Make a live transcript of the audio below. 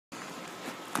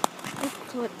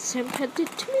exactly what Sam Cat did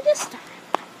to me this time.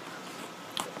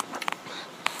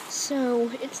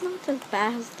 So, it's not as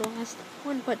bad as the last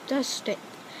one, but does sting.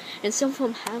 And some of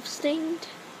them have stinged,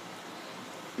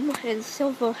 and some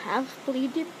of them have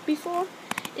bleeded before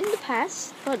in the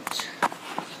past, but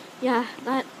yeah,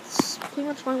 that's pretty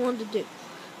much what I wanted to do.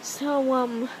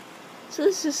 So, so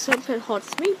this is Sam Cat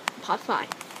Haunts Me, part 5,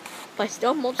 but I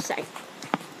still have more to say.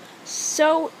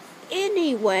 So,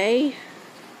 anyway,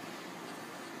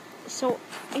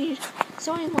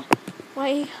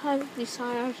 I've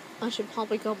decided I should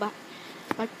probably go back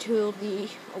to the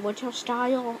original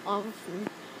style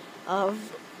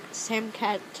of Sam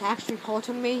Cat actually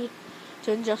haunting me,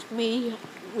 to just me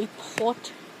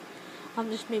reporting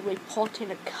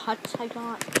a cut I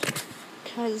got,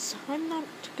 because I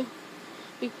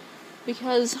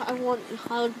would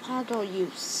rather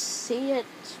you see it,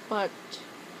 but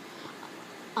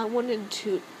I really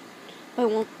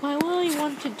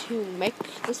wanted to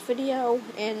make this video,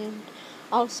 and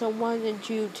also wanted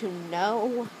you to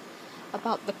know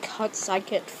about the cuts I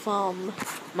get from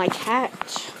my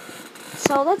cat.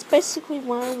 So that's basically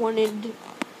what I wanted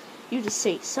you to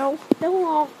see. So there were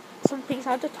all some things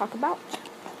I had to talk about.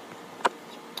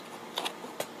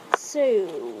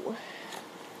 So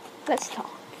let's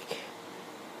talk.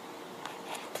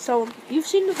 So you've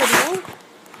seen the video.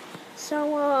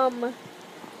 So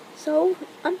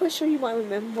I'm pretty sure you might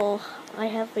remember I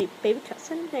have a baby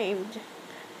cousin named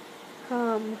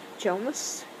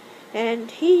Jonas, and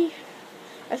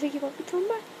I think he might be coming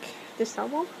back this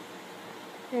summer,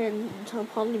 and I'll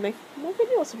probably make more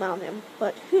videos about him,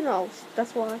 but who knows.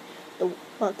 That's why the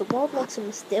world works in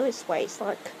mysterious ways.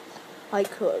 Like, I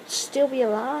could still be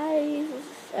alive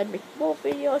and make more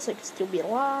videos, I could still be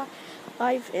alive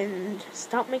and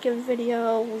stop making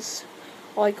videos,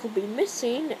 or I could be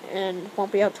missing and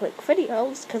won't be able to make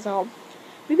videos because I'll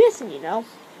be missing,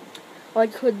 Or I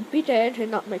could be dead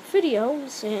and not make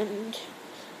videos, and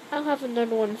I'll have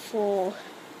another one for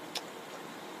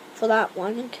that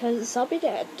one, because I'll be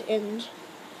dead, and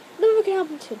nothing can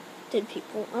happen to dead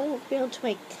people. I won't be able to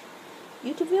make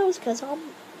YouTube videos because I'll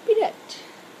be dead.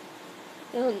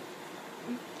 And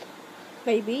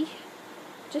maybe,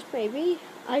 just maybe,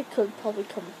 I could probably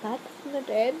come back from the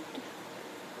dead.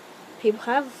 People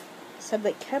have said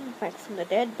they can come back from the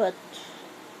dead, but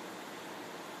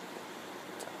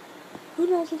who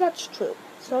knows if that's true.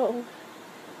 So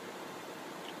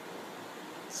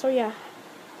yeah.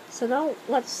 So now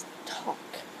let's talk.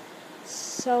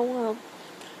 So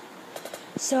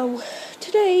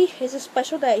today is a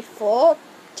special day for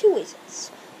 2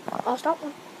 reasons. I'll start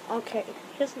one. Okay,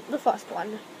 here's the first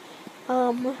one.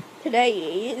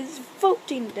 Today is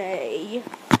voting day.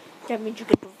 That means you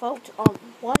get to vote on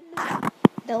one.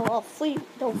 There are free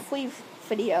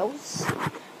videos.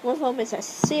 One of them is a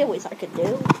series I can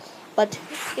do. But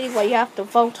anyway, you have to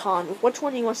vote on which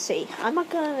one you want to see. I'm not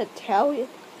gonna tell you.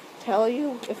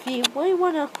 If you really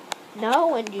want to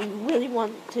know and you really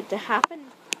want it to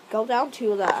happen, go down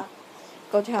to the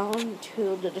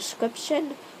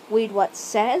description, read what it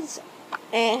says,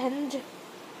 and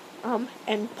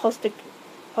post a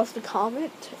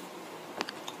comment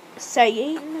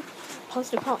saying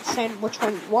which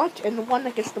one you want, and the one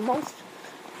that gets the most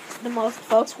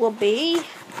votes will be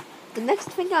the next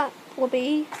thing. I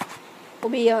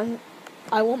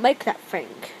will make that thing.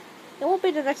 It won't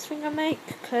be the next thing I make,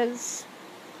 because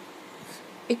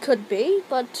it could be,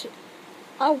 but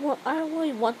I don't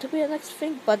really want to be the next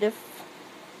thing. But if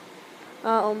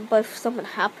something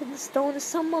happens during the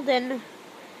summer, then it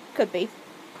could be.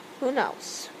 Who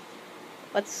knows?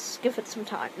 Let's give it some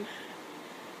time.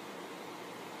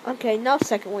 Okay, now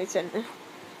second reason.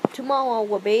 Tomorrow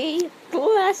will be the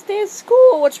last day of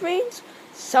school, which means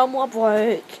summer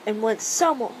break, and when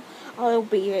summer, I'll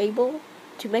be able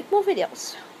to make more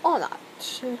videos. Or not.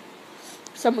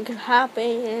 Something could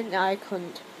happen. I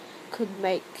could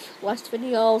make less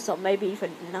videos, or maybe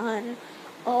even none,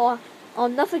 or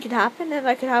nothing could happen, and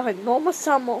I could have a normal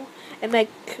summer and make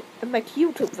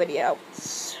YouTube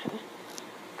videos.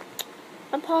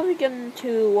 I'm probably going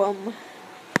to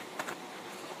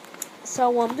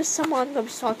this summer I'm gonna be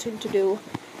starting to do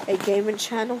a gaming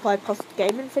channel where I post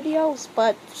gaming videos,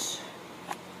 but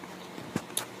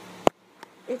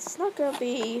it's not gonna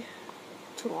be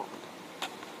too long.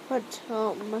 But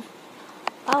I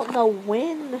don't know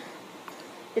when.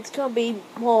 It's gonna be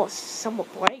more summer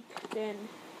break than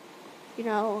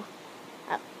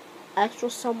actual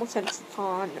summer, since it's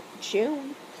on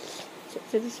June.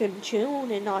 Since it's in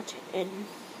June and not in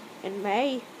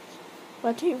May.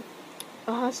 But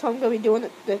so I'm gonna be doing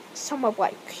the summer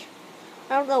break.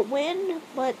 I don't know when,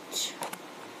 but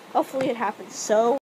hopefully it happens. So